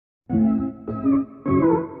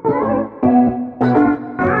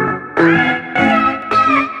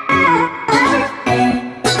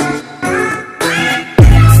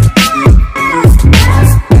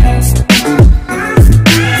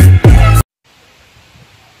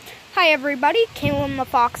Hi everybody, Caleb the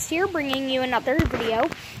Fox here, bringing you another video.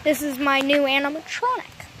 This is my new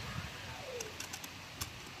animatronic.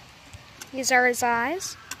 These are his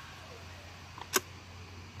eyes.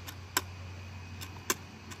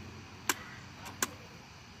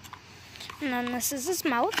 And then this is his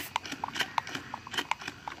mouth.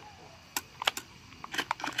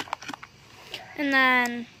 And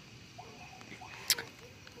then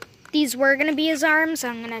these were going to be his arms.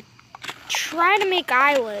 I'm going to try to make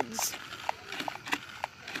eyelids.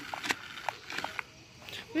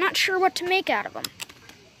 I'm not sure what to make out of them.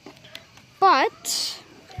 But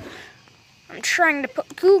I'm trying to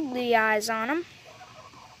put googly eyes on them.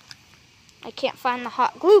 I can't find the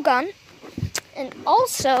hot glue gun. And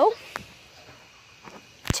also,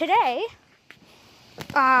 today,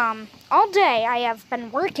 all day I have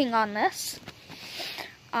been working on this.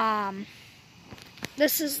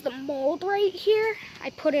 This is the mold right here. I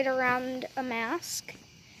put it around a mask.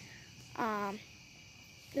 I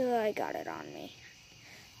got it on me.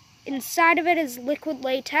 Inside of it is liquid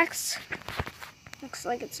latex. Looks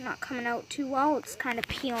like it's not coming out too well. It's kind of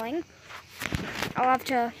peeling. I'll have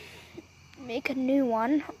to make a new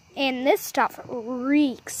one. And this stuff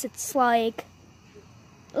reeks. It's like,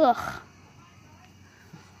 ugh.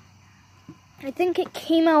 I think it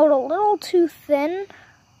came out a little too thin.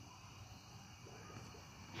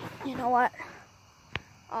 You know what?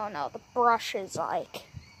 Oh no, the brush is like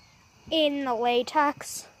in the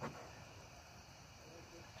latex.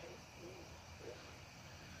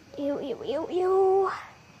 Ew, ew, ew, ew.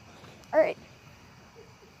 Alright.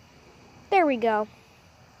 There we go.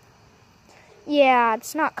 Yeah,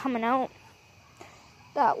 it's not coming out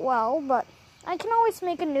that well, but I can always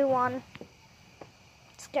make a new one.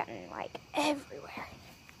 It's getting like everywhere.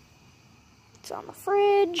 It's on the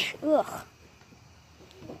fridge. Ugh.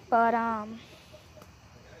 But,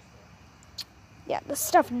 yeah, this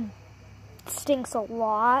stuff stinks a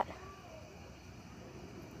lot.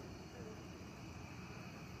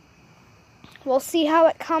 We'll see how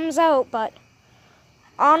it comes out, but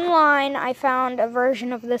online I found a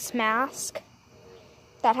version of this mask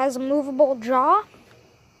that has a movable jaw.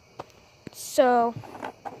 So,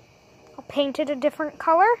 I'll paint it a different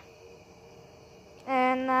color.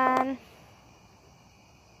 And then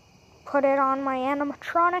put it on my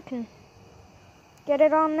animatronic and get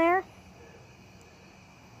it on there.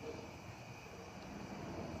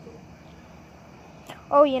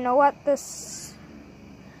 Oh, you know what? This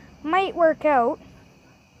might work out.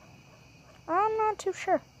 I'm not too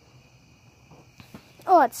sure.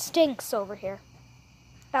 Oh, it stinks over here.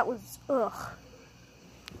 That was, ugh.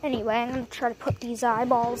 Anyway, I'm going to try to put these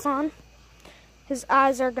eyeballs on. His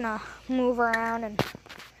eyes are going to move around and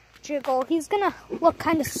jiggle. He's gonna look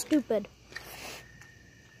kind of stupid.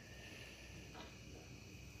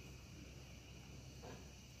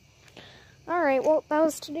 Alright, well, that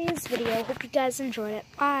was today's video. Hope you guys enjoyed it.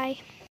 Bye.